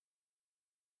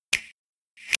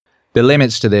The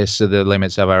limits to this are the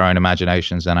limits of our own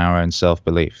imaginations and our own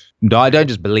self-belief. I don't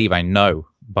just believe, I know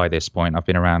by this point. I've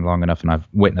been around long enough and I've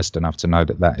witnessed enough to know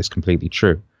that that is completely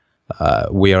true.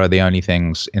 We are the only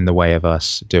things in the way of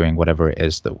us doing whatever it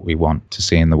is that we want to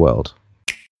see in the world.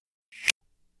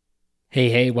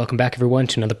 Hey, welcome back everyone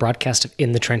to another broadcast of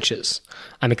In the Trenches.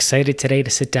 I'm excited today to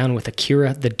sit down with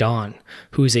Akira the Don,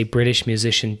 who is a British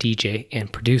musician, DJ,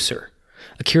 and producer.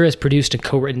 Akira has produced and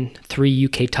co-written 3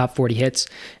 UK top 40 hits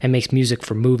and makes music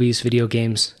for movies, video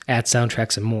games, ad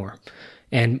soundtracks, and more.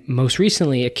 And most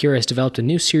recently, Akira has developed a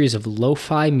new series of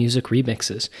lo-fi music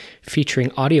remixes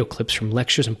featuring audio clips from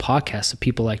lectures and podcasts of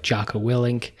people like Jocko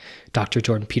Willink, Dr.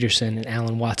 Jordan Peterson, and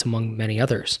Alan Watts, among many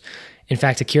others. In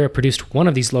fact, Akira produced one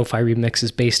of these lo-fi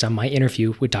remixes based on my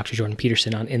interview with Dr. Jordan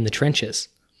Peterson on In the Trenches.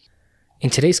 In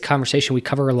today's conversation, we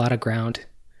cover a lot of ground,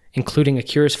 including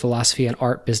Akira's philosophy on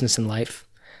art, business, and life,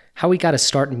 how he got his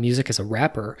start in music as a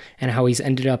rapper, and how he's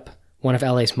ended up one of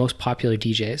LA's most popular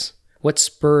DJs. What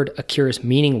spurred Akira's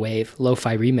Meaning Wave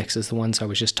lo-fi remixes, the ones I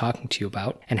was just talking to you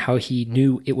about, and how he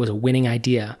knew it was a winning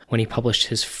idea when he published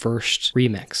his first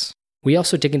remix. We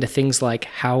also dig into things like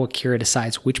how Akira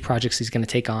decides which projects he's going to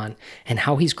take on, and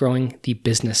how he's growing the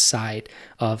business side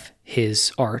of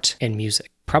his art and music.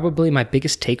 Probably my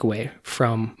biggest takeaway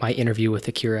from my interview with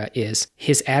Akira is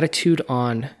his attitude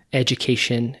on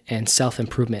education and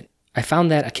self-improvement. I found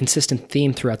that a consistent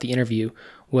theme throughout the interview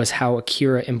was how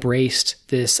Akira embraced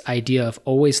this idea of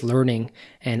always learning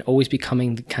and always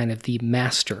becoming kind of the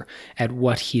master at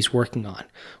what he's working on,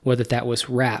 whether that was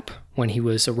rap when he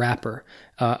was a rapper,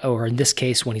 or in this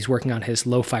case, when he's working on his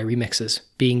lo-fi remixes,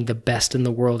 being the best in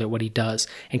the world at what he does,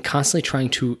 and constantly trying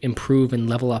to improve and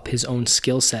level up his own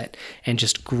skill set and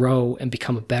just grow and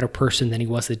become a better person than he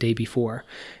was the day before.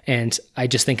 And I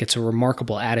just think it's a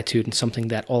remarkable attitude and something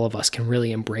that all of us can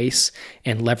really embrace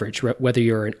and leverage, whether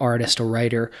you're an artist, a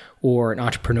writer, or an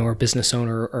entrepreneur, business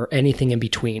owner, or anything in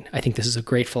between. I think this is a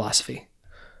great philosophy.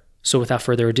 So without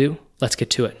further ado, let's get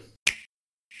to it.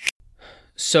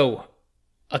 So,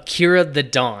 Akira the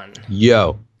Don.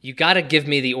 Yo. You got to give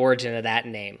me the origin of that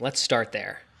name. Let's start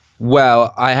there.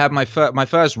 Well, I had my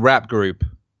first rap group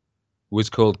was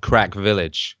called Crack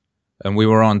Village, and we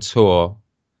were on tour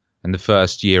in the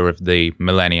first year of the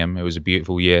millennium. It was a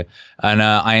beautiful year, and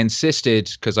I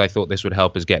insisted, because I thought this would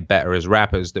help us get better as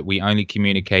rappers, that we only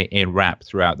communicate in rap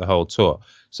throughout the whole tour.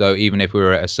 So even if we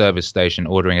were at a service station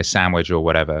ordering a sandwich or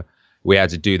whatever, we had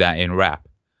to do that in rap.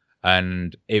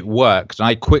 And it worked.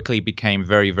 I quickly became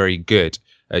very, very good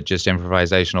at just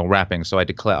improvisational rapping. So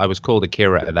I was called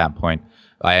Akira at that point.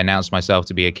 I announced myself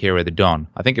to be Akira the Don.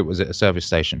 I think it was at a service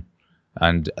station.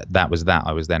 And that was that.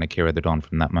 I was then Akira the Don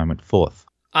from that moment forth.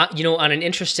 On an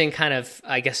interesting kind of,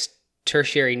 I guess,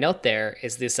 tertiary note there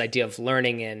is this idea of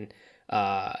learning. And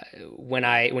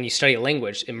when you study a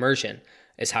language, immersion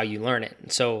is how you learn it.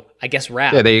 And so I guess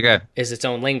rap there you go. Is its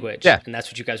own language. Yeah. And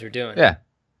that's what you guys were doing. Yeah.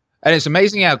 And it's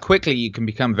amazing how quickly you can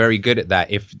become very good at that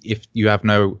if you have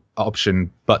no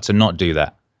option but to not do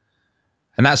that.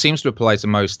 And that seems to apply to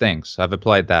most things. I've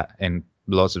applied that in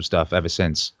lots of stuff ever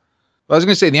since. But I was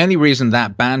going to say, the only reason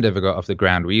that band ever got off the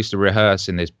ground, we used to rehearse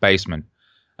in this basement.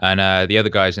 And the other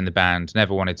guys in the band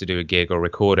never wanted to do a gig or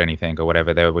record anything or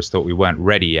whatever. They always thought we weren't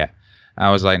ready yet. And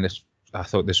I was like, I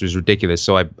thought this was ridiculous.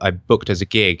 So I booked as a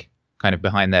gig kind of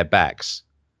behind their backs.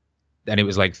 And it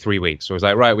was like 3 weeks. So I was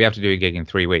like, right, we have to do a gig in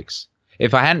 3 weeks.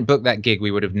 If I hadn't booked that gig,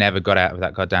 we would have never got out of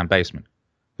that goddamn basement.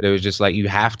 But it was just like, you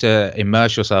have to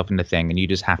immerse yourself in the thing, and you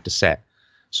just have to set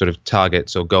sort of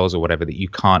targets or goals or whatever that you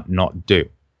can't not do.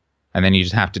 And then you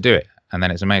just have to do it. And then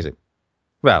it's amazing.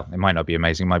 Well, it might not be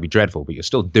amazing, it might be dreadful, but you're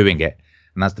still doing it.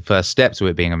 And that's the first step to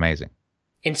it being amazing.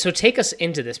 And so take us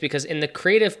into this, because in the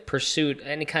creative pursuit,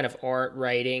 any kind of art,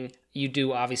 writing, you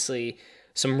do obviously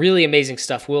some really amazing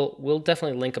stuff. We'll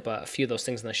definitely link up a few of those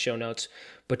things in the show notes.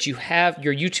 But you have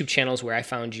your YouTube channels where I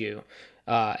found you,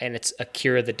 and it's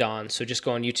Akira the Don. So just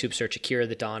go on YouTube, search Akira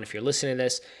the Don if you're listening to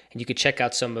this, and you can check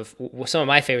out some of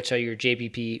my favorites are your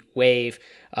JBP Wave.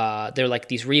 They're like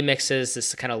these remixes,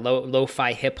 this kind of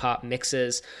lo-fi hip hop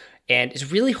mixes, and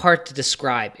it's really hard to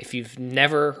describe if you've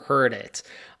never heard it.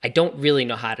 I don't really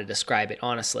know how to describe it,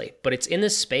 honestly, but it's in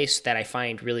this space that I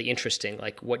find really interesting,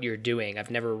 like what you're doing. I've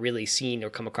never really seen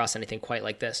or come across anything quite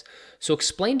like this. So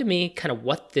explain to me kind of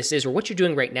what this is or what you're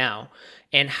doing right now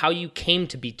and how you came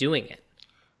to be doing it.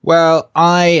 Well,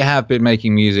 I have been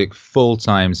making music full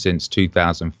time since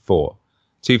 2004.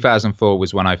 2004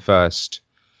 was when I first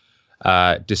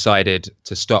decided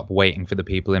to stop waiting for the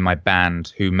people in my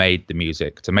band who made the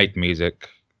music to make the music.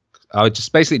 I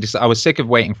was sick of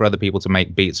waiting for other people to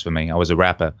make beats for me. I was a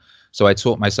rapper, so I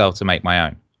taught myself to make my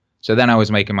own. So then I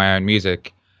was making my own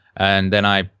music, and then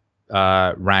I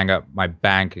rang up my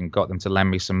bank and got them to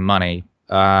lend me some money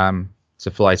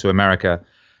to fly to America.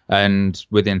 And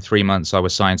within 3 months, I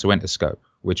was signed to Interscope,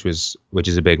 which is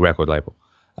a big record label.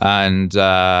 And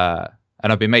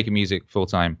I've been making music full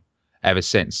time ever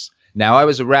since. Now, I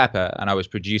was a rapper and I was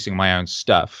producing my own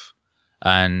stuff.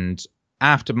 And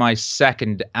after my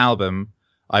second album,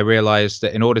 I realized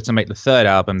that in order to make the third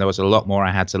album, there was a lot more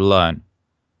I had to learn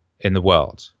in the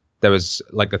world. There was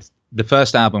like the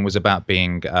first album was about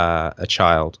being a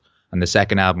child, and the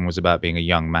second album was about being a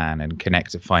young man and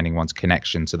finding one's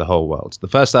connection to the whole world. The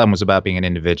first album was about being an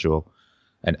individual,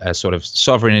 and a sort of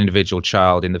sovereign individual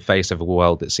child in the face of a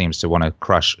world that seems to want to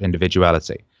crush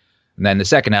individuality. And then the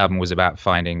second album was about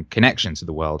finding connection to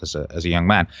the world as a young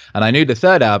man. And I knew the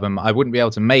third album, I wouldn't be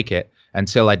able to make it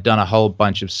until I'd done a whole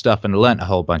bunch of stuff and learnt a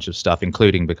whole bunch of stuff,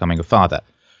 including becoming a father.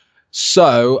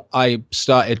 So I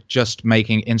started just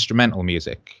making instrumental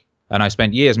music. And I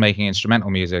spent years making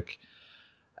instrumental music.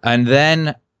 And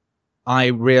then I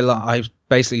realized I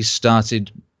basically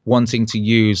started wanting to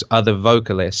use other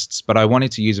vocalists, but I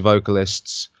wanted to use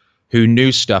vocalists who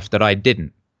knew stuff that I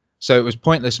didn't. So it was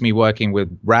pointless me working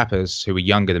with rappers who were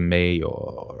younger than me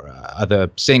or other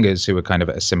singers who were kind of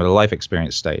at a similar life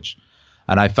experience stage.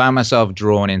 And I found myself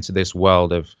drawn into this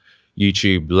world of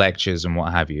YouTube lectures and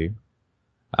what have you.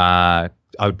 I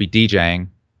would be DJing,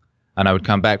 and I would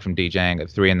come back from DJing at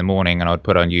 3 a.m. and I would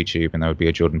put on YouTube, and there would be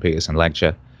a Jordan Peterson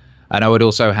lecture. And I would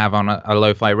also have on a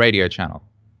lo-fi radio channel.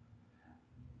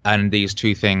 And these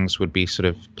two things would be sort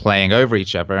of playing over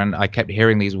each other. And I kept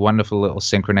hearing these wonderful little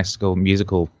synchronistical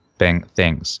musical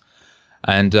things.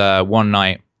 And one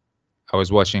night I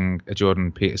was watching a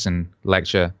Jordan Peterson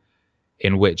lecture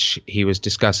in which he was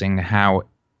discussing how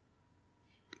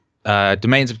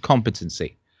domains of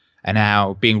competency and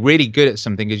how being really good at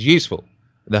something is useful.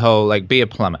 The whole, like, be a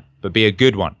plumber, but be a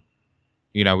good one.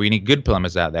 You know, we need good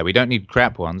plumbers out there. We don't need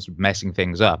crap ones messing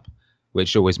things up,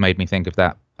 which always made me think of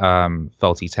that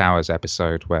Fawlty Towers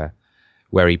episode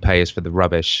where he pays for the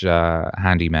rubbish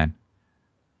handymen,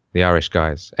 the Irish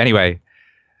guys. Anyway,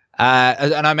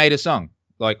 and I made a song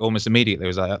like almost immediately. It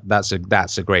was like, that's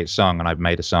a great song, and I've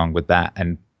made a song with that,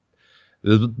 and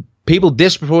people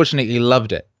disproportionately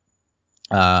loved it.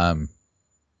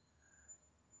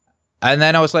 And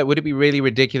then I was like, would it be really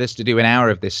ridiculous to do an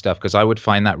hour of this stuff? Because I would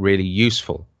find that really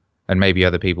useful, and maybe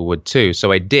other people would too.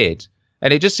 So I did,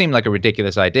 and it just seemed like a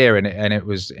ridiculous idea, and it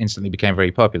was instantly became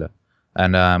very popular.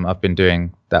 And I've been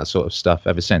doing that sort of stuff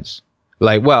ever since.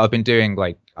 Like, well, I've been doing,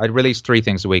 like, I release 3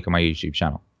 things a week on my YouTube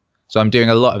channel. So I'm doing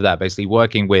a lot of that, basically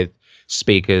working with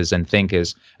speakers and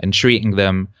thinkers and treating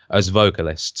them as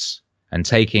vocalists and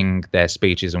taking their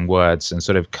speeches and words and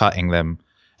sort of cutting them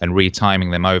and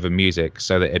retiming them over music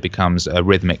so that it becomes a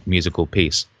rhythmic musical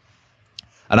piece.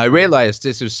 And I realized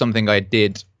this was something I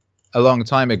did a long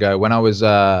time ago when I was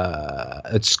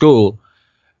at school.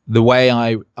 The way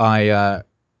I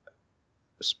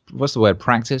what's the word,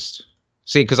 practiced?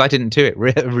 See, because I didn't do it,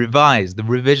 revised, the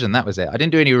revision, that was it. I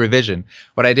didn't do any revision.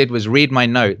 What I did was read my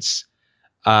notes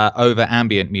over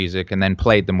ambient music and then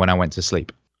played them when I went to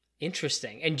sleep.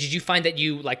 Interesting. And did you find that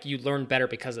you learned better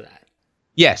because of that?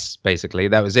 Yes, basically,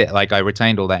 that was it. Like, I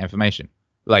retained all that information.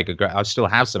 Like, I still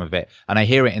have some of it, and I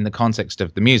hear it in the context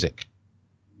of the music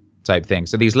type thing.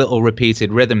 So these little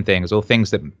repeated rhythm things, or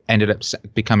things that ended up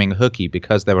becoming hooky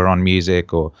because they were on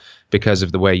music or because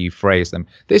of the way you phrase them.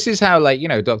 This is how, like, you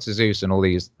know, Dr. Seuss and all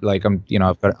these, like,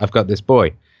 I've got this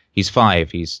boy. He's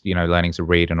 5. He's, you know, learning to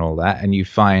read and all that, and you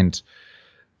find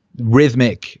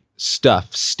rhythmic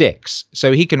stuff sticks.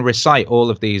 So he can recite all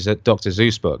of these Dr.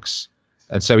 Seuss books.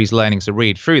 And so he's learning to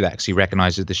read through that because he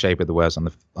recognizes the shape of the words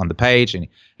on the page, and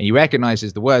he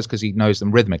recognizes the words because he knows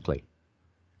them rhythmically.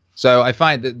 So I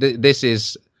find that this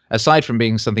is, aside from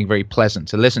being something very pleasant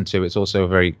to listen to, it's also a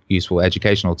very useful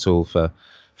educational tool for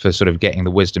sort of getting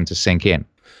the wisdom to sink in.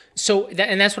 So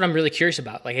that's what I'm really curious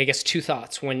about. Like, I guess 2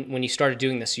 thoughts. When you started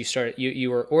doing this, you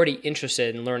were already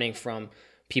interested in learning from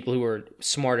people who were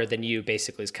smarter than you,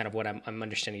 basically, is kind of what I'm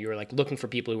understanding. You were like looking for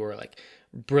people who were like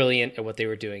brilliant at what they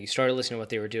were doing. You started listening to what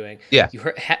they were doing. Yeah. You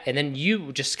heard, and then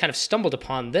you just kind of stumbled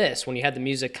upon this when you had the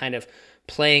music kind of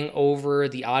playing over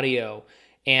the audio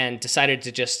and decided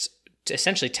to just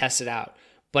essentially test it out.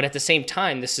 But at the same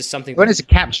time, this is something. When is it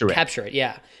capture it? Capture it,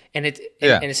 yeah. And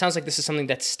it sounds like this is something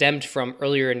that stemmed from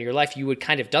earlier in your life. You had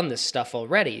kind of done this stuff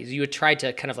already. You had tried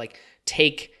to kind of like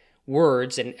take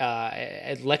words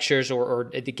and lectures or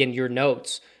again your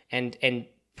notes and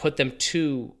put them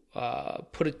to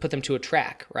put them to a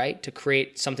track, right, to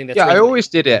create something that's I always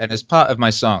did it. And as part of my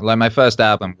song, like my first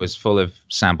album was full of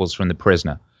samples from The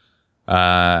Prisoner,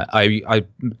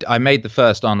 I made the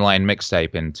first online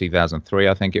mixtape in 2003,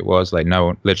 I think it was. Like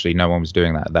literally no one was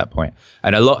doing that at that point,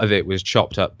 and a lot of it was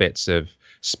chopped up bits of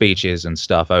speeches and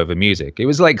stuff over music. It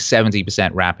was like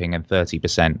 70% rapping and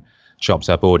 30% chopped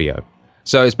up audio.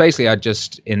 So it's basically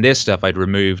in this stuff I'd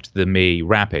removed the me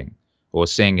rapping or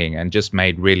singing and just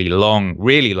made really long,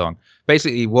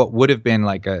 basically what would have been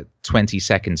like a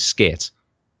 20-second skit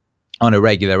on a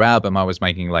regular album. I was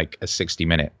making like a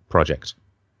 60-minute project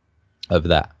of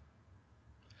that.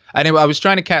 Anyway, I was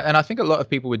trying to and I think a lot of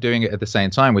people were doing it at the same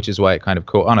time, which is why it kind of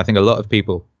caught on. I think a lot of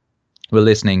people were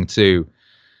listening to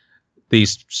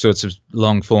these sorts of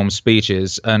long form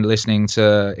speeches and listening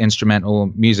to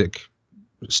instrumental music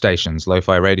stations,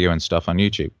 lo-fi radio and stuff on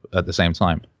YouTube at the same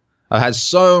time. I had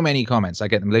so many comments. I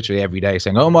get them literally every day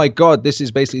saying, "Oh my God, this is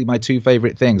basically my two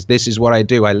favorite things. This is what I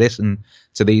do. I listen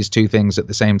to these two things at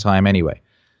the same time anyway."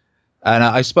 And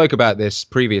I spoke about this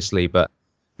previously, but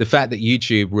the fact that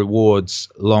YouTube rewards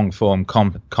long-form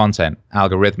content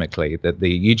algorithmically, that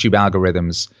the YouTube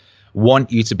algorithms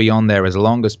want you to be on there as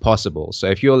long as possible. So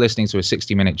if you're listening to a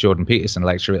 60-minute Jordan Peterson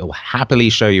lecture, it will happily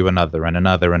show you another and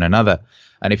another and another.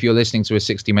 And if you're listening to a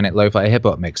 60-minute lo-fi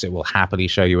hip-hop mix, it will happily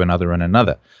show you another and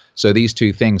another. So these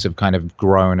two things have kind of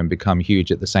grown and become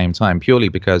huge at the same time, purely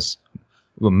because,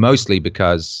 well, mostly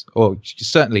because, or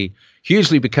certainly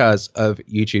hugely because of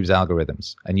YouTube's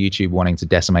algorithms and YouTube wanting to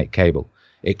decimate cable.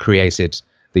 It created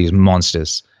these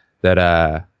monsters that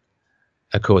are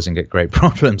causing it great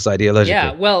problems ideologically.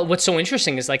 Yeah, well, what's so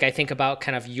interesting is like I think about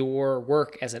kind of your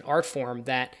work as an art form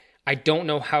that I don't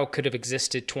know how it could have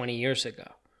existed 20 years ago,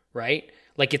 right?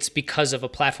 Like it's because of a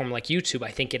platform like YouTube.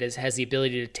 I think it has the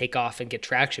ability to take off and get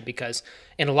traction because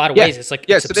in a lot of ways it's like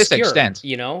it's to obscure, this extent,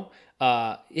 you know?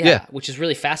 Which is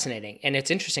really fascinating. And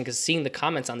it's interesting because seeing the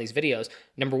comments on these videos,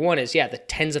 number one is, the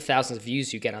tens of thousands of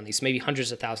views you get on these, maybe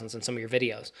hundreds of thousands on some of your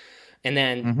videos. And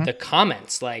then the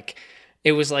comments, like,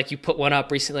 it was like you put one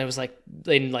up recently, it was like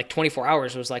in like 24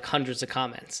 hours, it was like hundreds of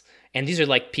comments. And these are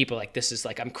like people like, this is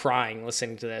like, I'm crying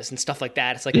listening to this and stuff like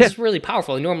that. It's like, this is really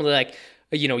powerful. And normally like,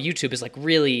 YouTube is like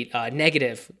really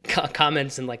negative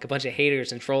comments and like a bunch of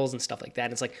haters and trolls and stuff like that.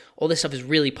 And it's like, all this stuff is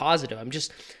really positive. I'm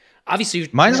just, obviously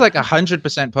mine's like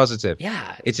 100% positive.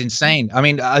 Yeah, it's insane. I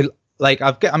mean,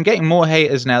 I'm getting more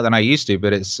haters now than I used to,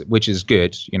 but which is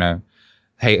good.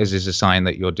 Haters is a sign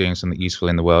that you're doing something useful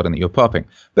in the world and that you're popping.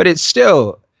 But it's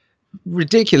still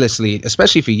ridiculously,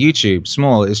 especially for YouTube,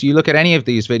 small. As you look at any of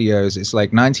these videos, it's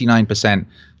like 99%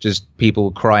 just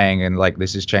people crying and like,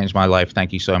 this has changed my life,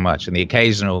 thank you so much. And the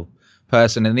occasional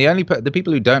person, and the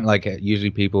people who don't like it, usually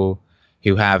people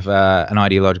who have an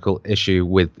ideological issue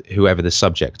with whoever the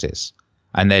subject is,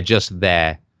 and they're just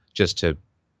there just to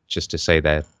say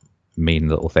their mean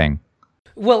little thing.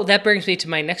 Well, that brings me to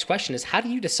my next question: is how do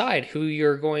you decide who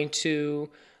you're going to,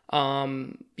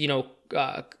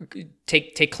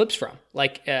 take clips from,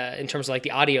 like in terms of like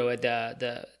the audio,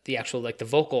 the actual like the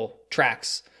vocal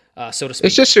tracks, so to speak?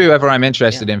 It's just whoever I'm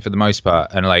interested in for the most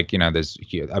part, and like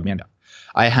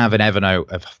I have an Evernote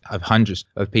of hundreds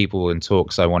of people and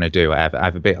talks I want to do. I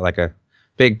have a bit like a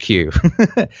big queue,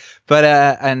 but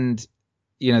and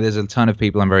there's a ton of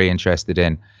people I'm very interested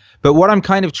in. But what I'm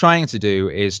kind of trying to do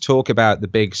is talk about the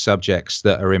big subjects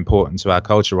that are important to our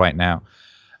culture right now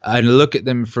and look at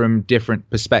them from different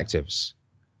perspectives.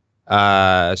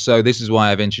 So this is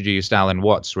why I've introduced Alan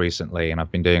Watts recently, and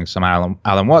I've been doing some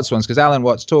Alan Watts ones because Alan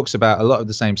Watts talks about a lot of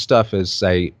the same stuff as,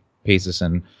 say,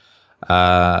 Peterson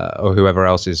or whoever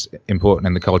else is important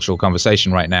in the cultural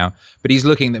conversation right now, but he's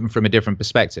looking at them from a different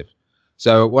perspective.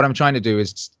 So what I'm trying to do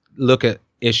is look at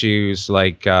issues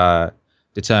like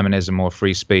determinism or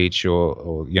free speech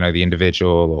or the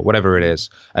individual or whatever it is,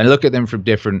 and look at them from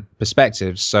different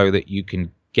perspectives so that you can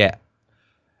get,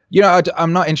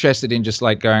 I'm not interested in just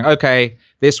like going, okay,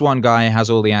 this one guy has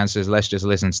all the answers, let's just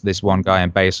listen to this one guy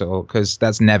and base it all, because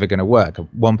that's never going to work.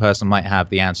 One person might have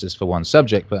the answers for one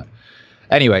subject, but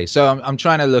anyway, so I'm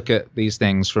trying to look at these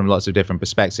things from lots of different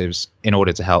perspectives in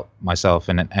order to help myself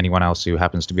and anyone else who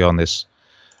happens to be on this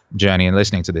journey and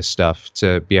listening to this stuff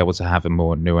to be able to have a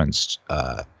more nuanced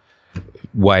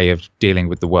way of dealing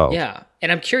with the world. Yeah, and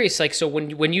I'm curious, like, so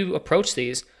when you approach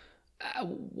these,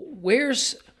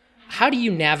 how do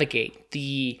you navigate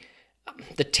the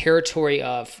territory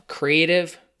of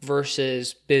creative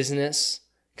versus business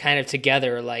kind of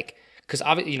together, like? Because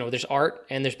obviously, there's art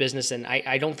and there's business, and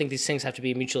I don't think these things have to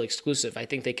be mutually exclusive. I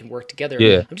think they can work together.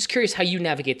 Yeah. I'm just curious how you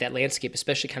navigate that landscape,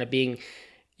 especially kind of being,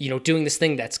 doing this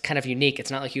thing that's kind of unique.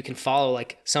 It's not like you can follow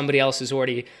like somebody else who's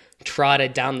already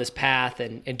trotted down this path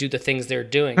and do the things they're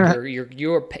doing.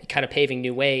 You're kind of paving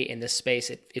new way in this space.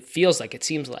 It feels like, it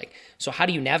seems like. So how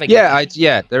do you navigate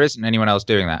that? There isn't anyone else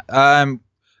doing that.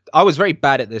 I was very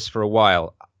bad at this for a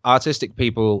while. Artistic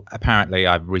people, apparently,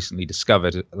 I've recently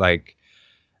discovered like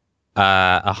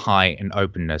a high in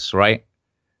openness, right?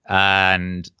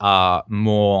 And are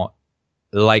more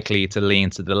likely to lean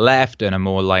to the left and are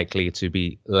more likely to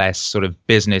be less sort of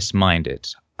business minded.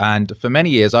 And for many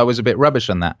years, I was a bit rubbish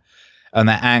on that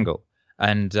angle.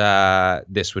 And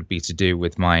this would be to do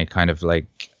with my kind of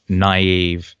like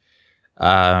naive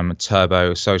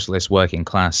turbo socialist working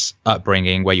class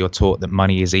upbringing, where you're taught that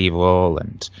money is evil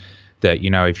and that,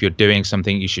 if you're doing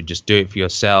something, you should just do it for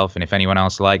yourself. And if anyone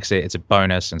else likes it, it's a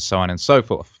bonus, and so on and so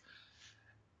forth.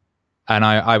 And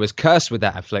I was cursed with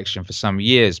that affliction for some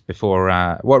years before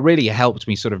what really helped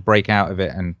me sort of break out of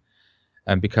it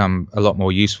and become a lot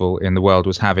more useful in the world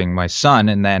was having my son.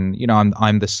 And then,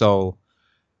 I'm the sole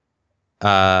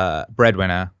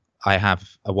breadwinner. I have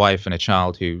a wife and a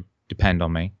child who depend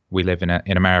on me. We live in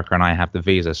America, and I have the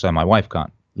visa, so my wife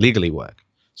can't legally work.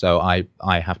 So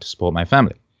I have to support my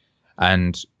family.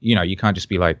 And, you can't just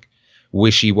be like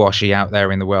wishy-washy out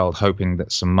there in the world hoping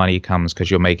that some money comes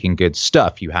because you're making good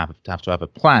stuff. You have to have a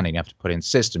plan, and you have to put in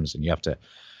systems, and you have to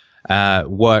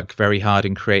work very hard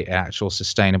and create an actual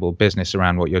sustainable business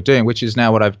around what you're doing, which is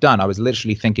now what I've done. I was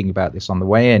literally thinking about this on the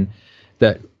way in,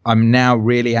 that I'm now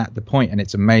really at the point, and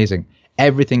it's amazing.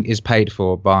 Everything is paid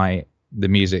for by the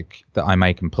music that I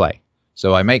make and play.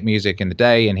 So I make music in the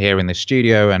day and here in the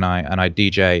studio, and I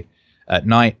DJ at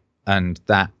night, and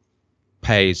that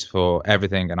pays for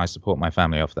everything, and I support my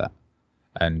family off that,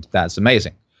 and that's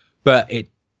amazing. But it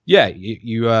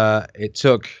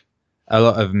took a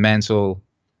lot of mental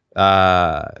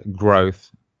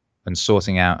growth and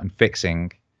sorting out and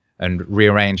fixing and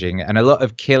rearranging, and a lot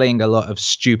of killing a lot of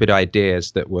stupid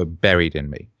ideas that were buried in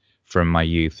me from my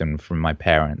youth and from my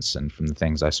parents and from the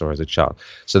things I saw as a child.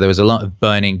 So there was a lot of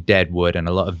burning dead wood and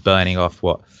a lot of burning off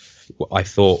what I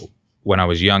thought when I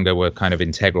was younger were kind of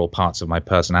integral parts of my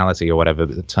personality or whatever,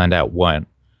 but it turned out weren't,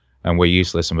 and were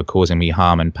useless and were causing me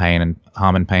harm and pain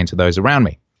to those around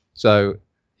me. So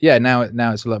yeah, now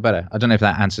it's a lot better. I don't know if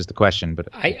that answers the question, but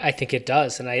I think it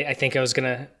does. And I think I was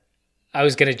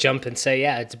gonna jump and say,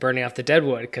 yeah, it's burning off the dead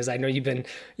wood, because I know you've been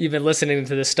listening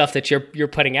to the stuff that you're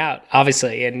putting out,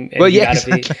 obviously, and well, you yeah,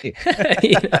 gotta exactly.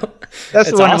 be,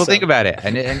 That's the wonderful awesome. thing about it,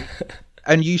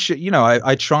 and you should,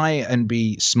 I try and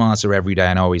be smarter every day,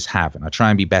 and I always have, and I try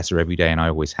and be better every day, and I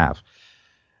always have.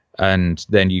 And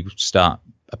then you start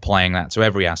applying that to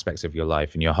every aspect of your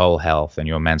life, and your whole health, and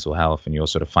your mental health, and your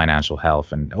sort of financial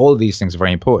health, and all of these things are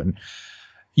very important.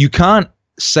 You can't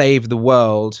save the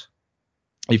world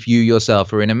if you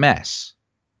yourself are in a mess,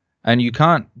 and you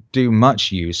can't do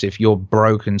much use if you're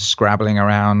broke and scrabbling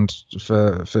around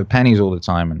for pennies all the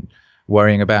time and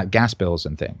worrying about gas bills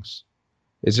and things.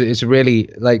 It's really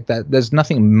like that. There's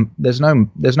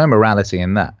no morality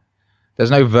in that. There's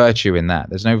no virtue in that.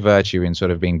 There's no virtue in sort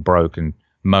of being broke and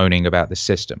moaning about the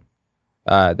system.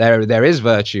 There is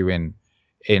virtue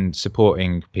in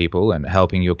supporting people and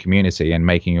helping your community and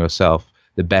making yourself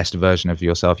the best version of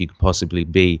yourself you can possibly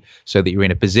be, so that you're in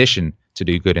a position to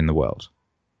do good in the world.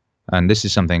 And this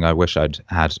is something I wish I'd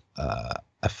had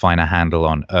a finer handle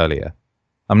on earlier.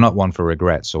 I'm not one for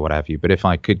regrets or what have you, but if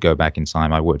I could go back in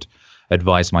time, I would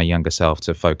advise my younger self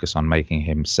to focus on making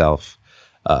himself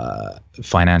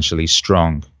financially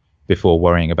strong before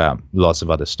worrying about lots of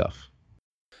other stuff.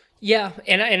 Yeah,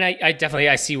 and I definitely,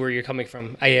 I see where you're coming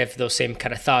from. I have those same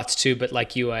kind of thoughts too, but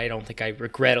like you, I don't think I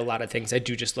regret a lot of things. I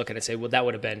do just look at it and say, well, that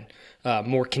would have been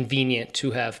more convenient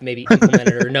to have maybe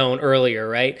implemented or known earlier,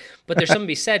 right? But there's something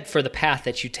to be said for the path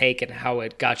that you take and how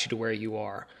it got you to where you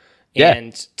are.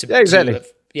 And exactly.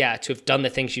 To have done the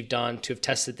things you've done, to have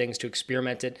tested things, to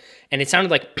experimented. And it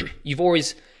sounded like you've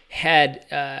always had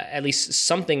at least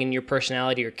something in your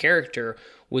personality or character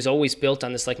was always built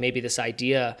on this, like maybe this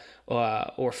idea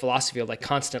or philosophy of like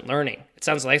constant learning. It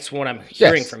sounds like that's what I'm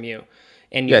hearing from you.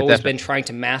 And you've always been trying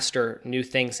to master new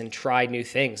things and try new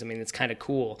things. I mean, it's kind of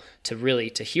cool to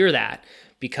hear that,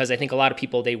 because I think a lot of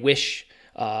people, they wish,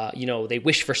 they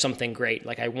wish for something great.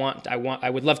 Like I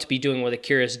would love to be doing what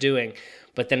Akira is doing,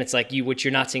 but then it's like what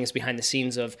you're not seeing is behind the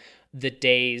scenes of the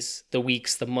days, the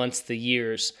weeks, the months, the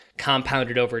years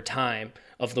compounded over time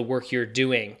of the work you're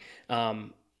doing,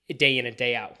 day in and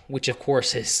day out, which of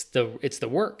course is it's the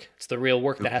work. It's the real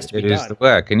work that has to be done. It is the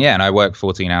work. And and I work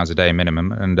 14 hours a day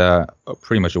minimum, and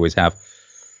pretty much always have.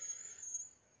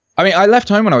 I mean, I left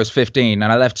home when I was 15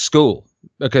 and I left school.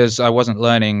 because I wasn't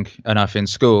learning enough in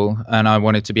school, and I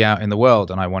wanted to be out in the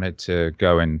world, and I wanted to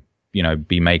go and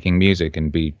be making music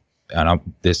and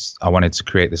I wanted to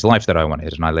create this life that I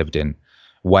wanted, and I lived in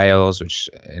Wales, which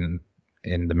in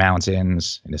the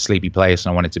mountains, in a sleepy place,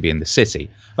 and I wanted to be in the city.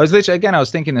 I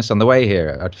was thinking this on the way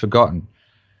here. I'd forgotten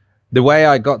the way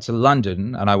I got to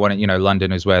London, and I wanted,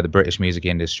 London is where the British music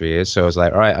industry is. So I was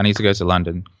like, all right, I need to go to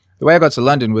London. The way I got to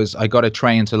London was I got a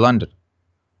train to London.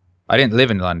 I didn't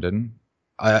live in London.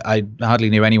 I hardly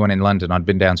knew anyone in London. I'd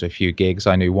been down to a few gigs.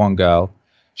 I knew one girl.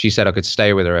 She said I could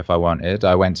stay with her if I wanted.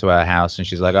 I went to her house and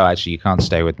she's like, oh, actually, you can't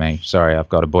stay with me. Sorry, I've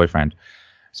got a boyfriend.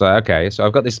 So, okay. So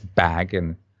I've got this bag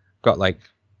and got like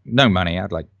no money. I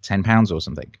had like £10 or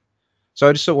something. So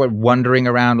I just sort of went wandering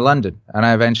around London, and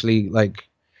I eventually like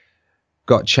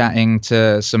got chatting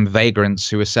to some vagrants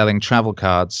who were selling travel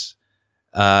cards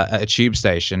at a tube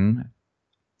station,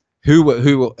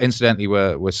 who incidentally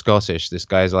were Scottish. This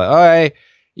guy's like, oh, hey,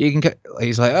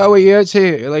 he's like, oh, are you out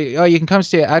too? Like, oh, you can come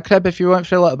stay at our club if you want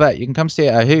for a little bit. You can come stay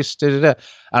at our house. Da, da, da.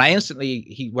 And I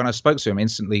instantly, when I spoke to him,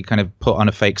 instantly kind of put on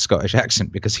a fake Scottish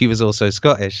accent because he was also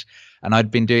Scottish, and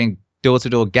I'd been doing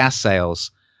door-to-door gas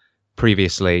sales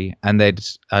previously, and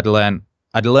I'd learned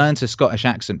a Scottish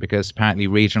accent because apparently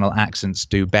regional accents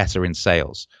do better in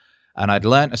sales. And I'd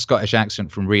learned a Scottish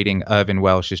accent from reading Irvine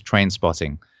Welsh's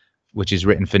Trainspotting, which is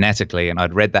written phonetically, and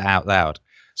I'd read that out loud.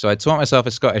 So I taught myself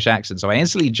a Scottish accent. So I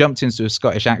instantly jumped into a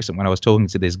Scottish accent when I was talking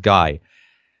to this guy.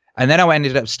 And then I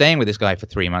ended up staying with this guy for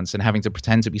 3 months and having to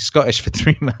pretend to be Scottish for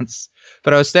 3 months.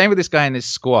 But I was staying with this guy in this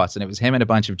squat, and it was him and a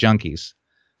bunch of junkies.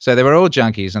 So they were all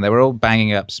junkies, and they were all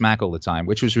banging up smack all the time,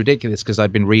 which was ridiculous because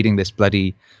I'd been reading this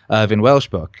bloody Irvine Welsh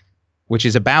book, which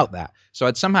is about that. So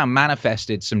I'd somehow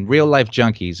manifested some real-life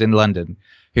junkies in London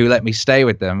who let me stay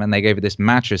with them, and they gave me this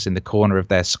mattress in the corner of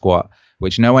their squat,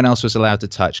 which no one else was allowed to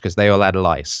touch because they all had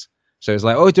lice. So it was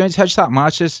like, oh, don't touch that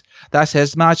mattress. That's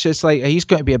his mattress. Like, he's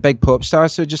going to be a big pop star,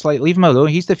 so just like leave him alone.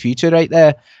 He's the future right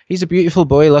there. He's a beautiful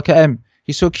boy. Look at him.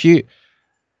 He's so cute.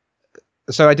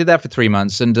 So I did that for 3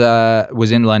 months and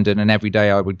was in London, and every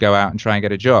day I would go out and try and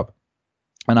get a job.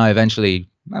 And I eventually,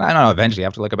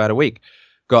 after like about a week,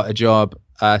 got a job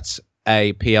at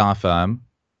a PR firm,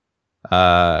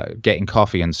 getting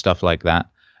coffee and stuff like that.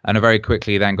 And I very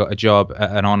quickly then got a job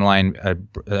at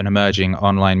an emerging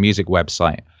online music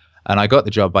website. And I got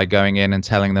the job by going in and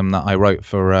telling them that I wrote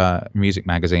for a music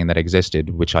magazine that existed,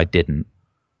 which I didn't.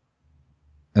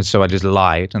 And so I just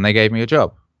lied, and they gave me a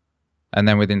job. And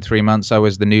then within 3 months, I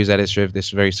was the news editor of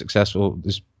this very successful,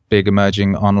 this big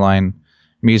emerging online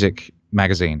music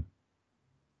magazine.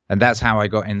 And that's how I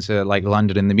got into like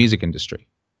London in the music industry.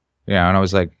 Yeah, and I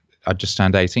was like, I just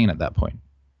turned 18 at that point.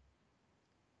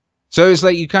 So it's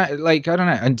like, you can't, like, I don't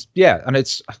know. And yeah, and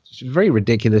it's very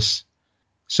ridiculous.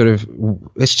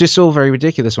 It's just all very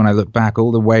ridiculous when I look back,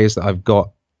 all the ways that I've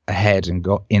got ahead and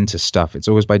got into stuff. It's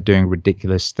always by doing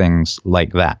ridiculous things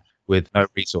like that with no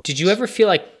resources. Did you ever feel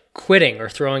like quitting or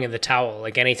throwing in the towel?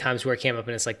 Like any times where it came up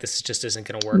and it's like, this just isn't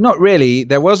going to work? Not really.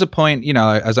 There was a point,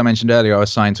 as I mentioned earlier, I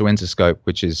was signed to Interscope,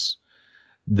 which is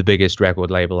the biggest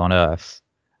record label on earth.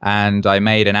 And I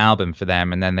made an album for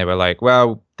them. And then they were like,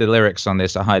 well, the lyrics on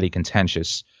this are highly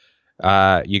contentious.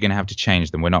 You're going to have to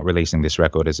change them. We're not releasing this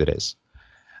record as it is.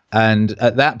 And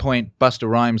at that point, Busta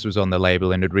Rhymes was on the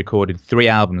label and had recorded 3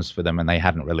 albums for them, and they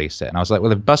hadn't released it. And I was like,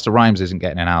 well, if Busta Rhymes isn't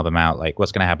getting an album out, like,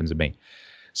 what's going to happen to me?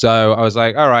 So I was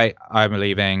like, all right, I'm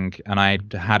leaving. And I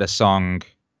had a song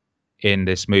in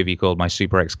this movie called My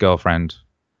Super Ex-Girlfriend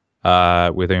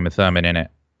with Uma Thurman in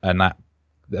it. And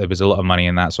there was a lot of money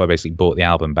in that, so I basically bought the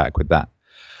album back with that.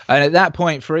 And at that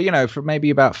point, for maybe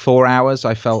about 4 hours,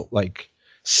 I felt like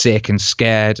sick and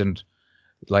scared and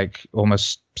like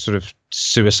almost sort of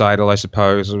suicidal, I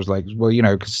suppose. I was like, well,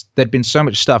 because there'd been so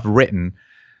much stuff written,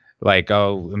 like,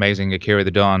 oh, amazing, Akira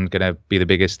the Don, gonna be the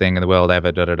biggest thing in the world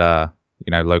ever, da-da-da,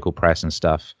 local press and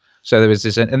stuff. So there was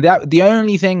this, and the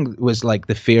only thing was like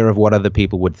the fear of what other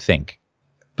people would think.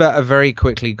 But I very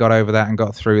quickly got over that and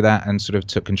got through that and sort of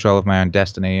took control of my own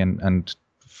destiny and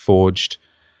forged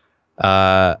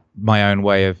my own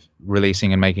way of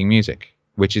releasing and making music,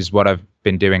 which is what I've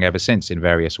been doing ever since in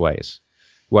various ways.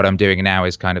 What I'm doing now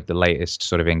is kind of the latest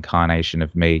sort of incarnation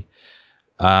of me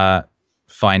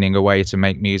finding a way to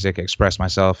make music, express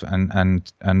myself,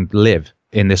 and live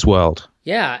in this world.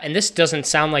 Yeah, and this doesn't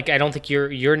sound like, I don't think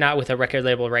you're not with a record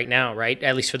label right now, right?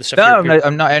 At least for the stuff. No,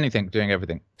 I'm not anything, doing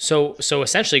everything. So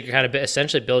essentially, you're kind of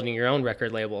essentially building your own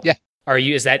record label. Yeah. Do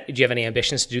you have any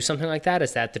ambitions to do something like that?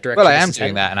 Is that the direction? Well, I am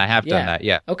doing that, and I have done that.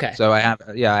 Yeah. Okay. So I have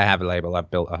a label. I've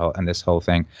built this whole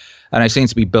thing, and I seem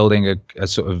to be building a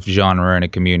sort of genre and a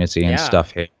community and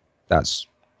stuff here. That's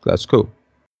cool.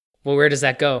 Well, where does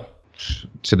that go?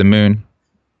 to the moon.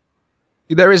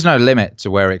 There is no limit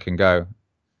to where it can go.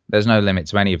 There's no limit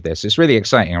to any of this. It's really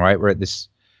exciting, right?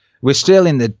 We're still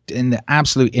in the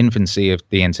absolute infancy of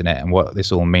the internet and what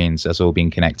this all means, us all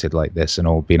being connected like this and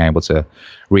all being able to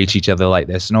reach each other like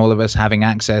this, and all of us having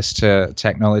access to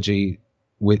technology,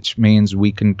 which means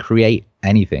we can create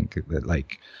anything.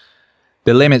 Like,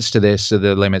 the limits to this are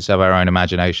the limits of our own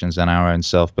imaginations and our own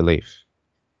self-belief.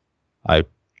 I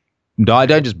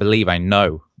don't just believe, I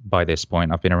know by this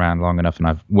point. I've been around long enough and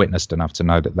I've witnessed enough to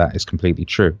know that that is completely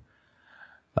true.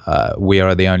 We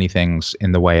are the only things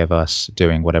in the way of us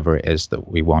doing whatever it is that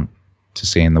we want to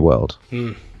see in the world.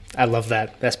 I love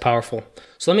that. That's powerful.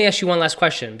 So let me ask you one last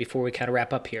question before we kind of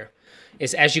wrap up here.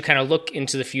 Is as you kind of look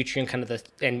into the future and kind of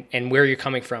and where you're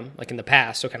coming from, like in the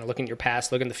past, so kind of look in your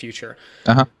past, look in the future.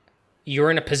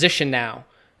 You're in a position now,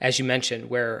 as you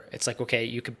mentioned, where it's like, okay,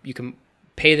 you can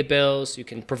pay the bills, you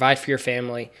can provide for your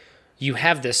family. You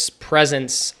have this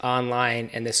presence online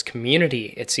and this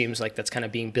community, it seems like, that's kind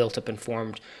of being built up and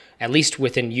formed, at least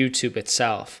within YouTube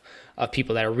itself, of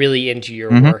people that are really into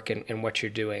your work and what you're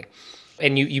doing.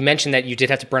 And you mentioned that you did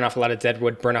have to burn off a lot of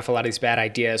deadwood, burn off a lot of these bad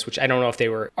ideas, which I don't know if they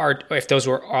were art, or if those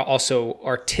were also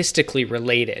artistically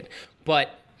related.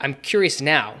 But I'm curious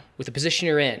now, with the position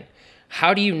you're in,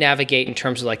 how do you navigate in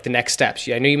terms of like the next steps?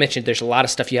 I know you mentioned there's a lot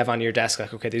of stuff you have on your desk,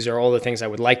 like, okay, these are all the things I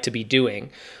would like to be doing.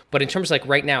 But in terms of like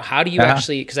right now, how do you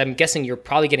actually, because I'm guessing you're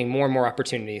probably getting more and more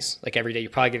opportunities, like every day, you're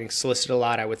probably getting solicited a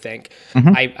lot, I would think.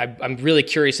 I'm really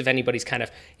curious if anybody's kind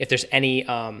of, if there's any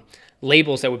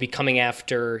labels that would be coming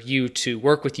after you to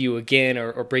work with you again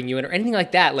or bring you in or anything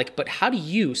like that. Like, but how do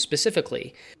you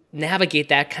specifically navigate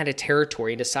that kind of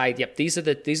territory and decide, yep, these are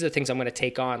the things I'm going to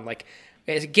take on? Like,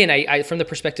 again, I from the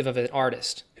perspective of an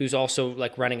artist who's also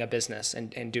like running a business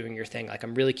and doing your thing, like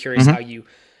I'm really curious how you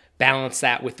balance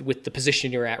that with the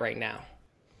position you're at right now.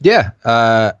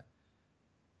 Yeah.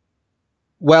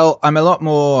 Well, I'm a lot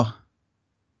more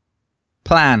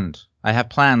planned. I have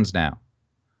plans now.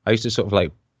 I used to sort of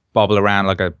like bobble around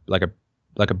like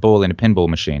a ball in a pinball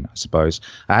machine, I suppose.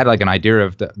 I had like an idea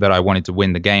of that I wanted to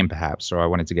win the game, perhaps, or I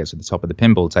wanted to get to the top of the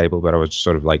pinball table, but I was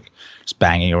sort of like just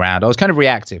banging around. I was kind of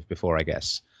reactive before, I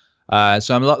guess.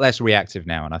 So I'm a lot less reactive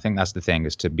now, and I think that's the thing,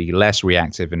 is to be less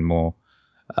reactive and more,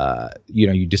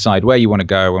 you decide where you want to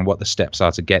go and what the steps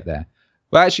are to get there.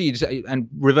 Well, actually, and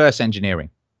reverse engineering.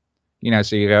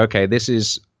 So you go, okay, this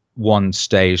is one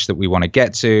stage that we want to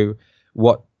get to.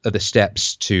 What are the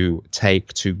steps to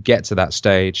take to get to that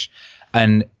stage?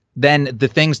 And then the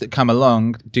things that come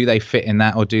along, do they fit in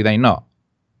that or do they not?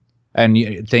 And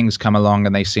things come along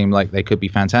and they seem like they could be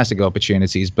fantastic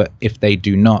opportunities, but if they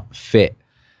do not fit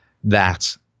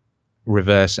that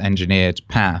reverse engineered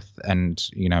path, and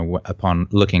upon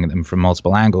looking at them from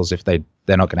multiple angles, if they're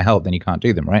not going to help, then you can't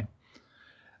do them, right?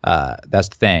 That's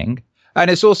the thing.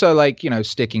 And it's also like,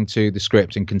 sticking to the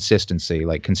script and consistency.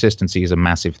 Like, consistency is a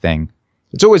massive thing.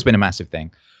 It's always been a massive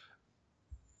thing.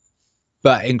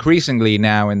 But increasingly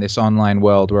now in this online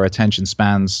world where attention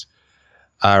spans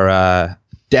are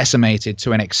decimated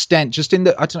to an extent, just in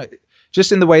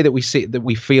the way that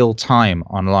we feel time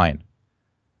online.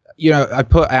 I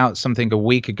put out something a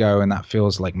week ago and that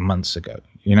feels like months ago.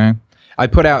 I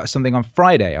put out something on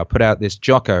Friday. I put out this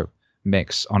Jocko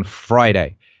mix on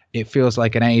Friday. It feels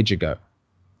like an age ago.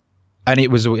 And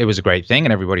it was a great thing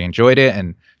and everybody enjoyed it.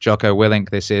 And Jocko Willink,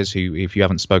 who, if you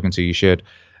haven't spoken to, you should.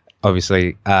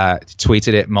 Obviously,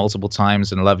 tweeted it multiple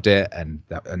times and loved it, and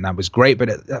that was great. But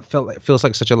it feels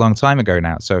like such a long time ago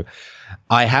now. So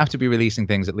I have to be releasing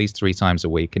things at least 3 times a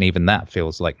week, and even that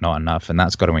feels like not enough, and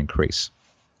that's got to increase.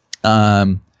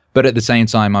 But at the same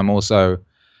time, I'm also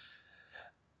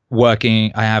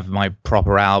working. I have my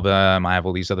proper album. I have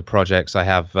all these other projects. I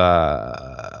have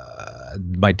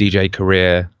my DJ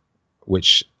career,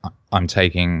 which I'm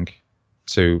taking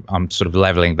to. I'm sort of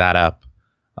leveling that up.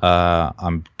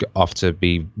 I'm off to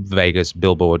be Vegas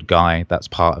Billboard guy. That's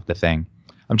part of the thing.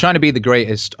 I'm trying to be the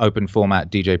greatest open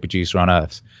format DJ producer on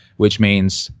earth, which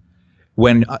means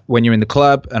when you're in the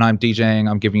club and I'm DJing,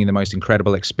 I'm giving you the most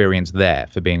incredible experience there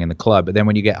for being in the club. But then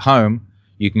when you get home,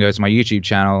 you can go to my YouTube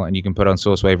channel and you can put on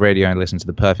Sourcewave Radio and listen to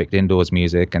the perfect indoors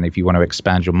music. And if you want to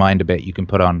expand your mind a bit, you can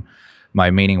put on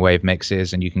my Meaning Wave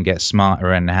mixes and you can get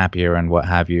smarter and happier and what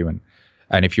have you.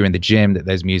 And if you're in the gym, that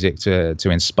there's music to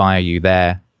inspire you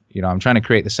there. I'm trying to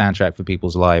create the soundtrack for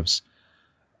people's lives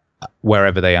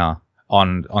wherever they are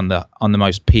on the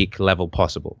most peak level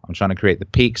possible. I'm trying to create the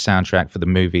peak soundtrack for the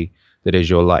movie that is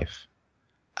your life.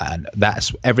 And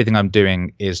that's everything I'm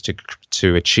doing is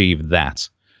to achieve that.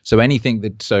 So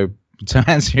to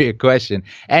answer your question,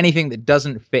 anything that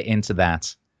doesn't fit into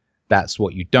that, that's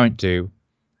what you don't do.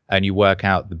 And you work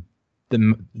out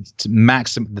the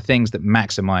things that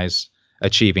maximize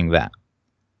achieving that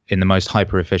in the most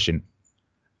hyper efficient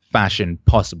fashion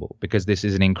possible, because this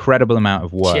is an incredible amount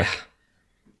of work.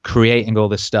 Creating all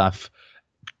this stuff,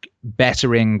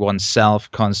 bettering oneself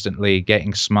constantly,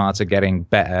 getting smarter, getting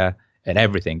better at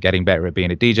everything, getting better at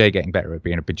being a DJ, getting better at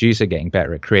being a producer, getting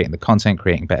better at creating the content,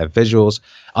 creating better visuals,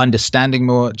 understanding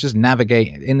more, just navigate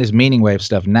in this meaning wave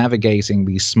stuff, navigating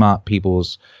these smart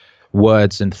people's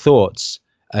words and thoughts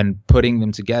and putting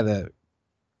them together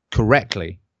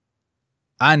correctly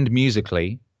and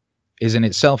musically is in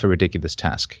itself a ridiculous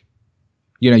task.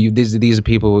 You know, these are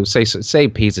people who say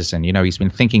Peterson, you know, he's been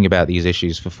thinking about these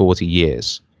issues for 40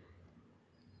 years.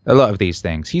 A lot of these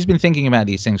things. He's been thinking about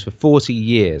these things for 40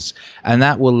 years. And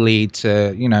that will lead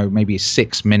to, you know, maybe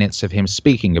 6 minutes of him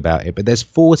speaking about it. But there's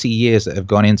 40 years that have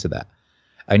gone into that.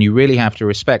 And you really have to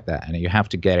respect that. And you have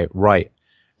to get it right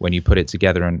when you put it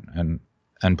together and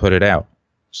put it out.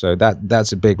 So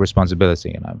that's a big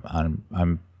responsibility. And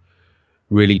I'm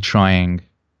really trying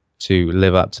to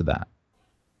live up to that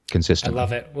consistently. I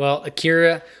love it. Well,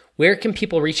 Akira, where can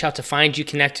people reach out to find you,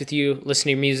 connect with you, listen to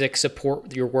your music,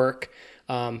 support your work?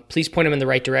 Please point them in the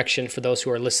right direction for those who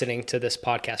are listening to this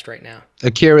podcast right now.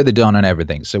 Akira the Don on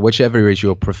everything. So whichever is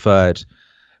your preferred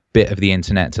bit of the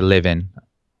internet to live in,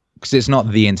 because it's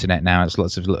not the internet now. It's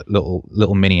lots of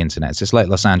little mini internets. It's like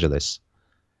Los Angeles.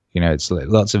 You know, it's like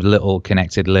lots of little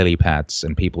connected lily pads,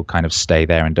 and people kind of stay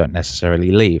there and don't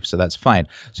necessarily leave. So that's fine.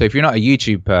 So if you're not a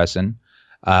YouTube person,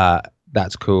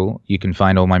 that's cool. You can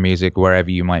find all my music wherever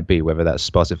you might be, whether that's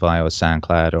Spotify or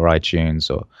SoundCloud or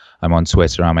iTunes, or I'm on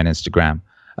Twitter, I'm on Instagram.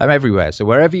 I'm everywhere. So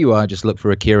wherever you are, just look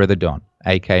for Akira the Don,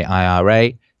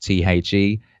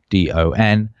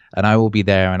 AKIRATHEDON, and I will be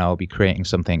there, and I will be creating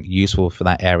something useful for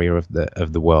that area of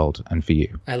the world and for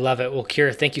you. I love it. Well,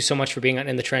 Kira, thank you so much for being on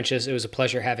In the Trenches. It was a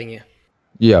pleasure having you.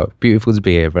 Yo, beautiful to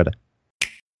be here, brother.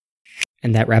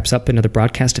 And that wraps up another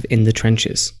broadcast of In the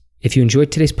Trenches. If you enjoyed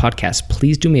today's podcast,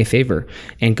 please do me a favor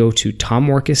and go to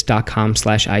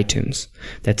tommorkes.com/iTunes.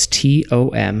 That's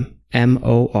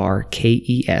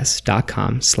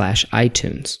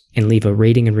TOMMORKES.com/iTunes, and leave a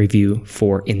rating and review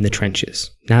for In the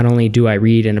Trenches. Not only do I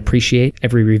read and appreciate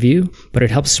every review, but it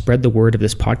helps spread the word of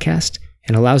this podcast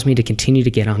and allows me to continue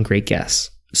to get on great guests.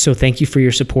 So thank you for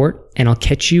your support, and I'll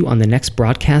catch you on the next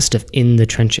broadcast of In the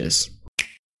Trenches.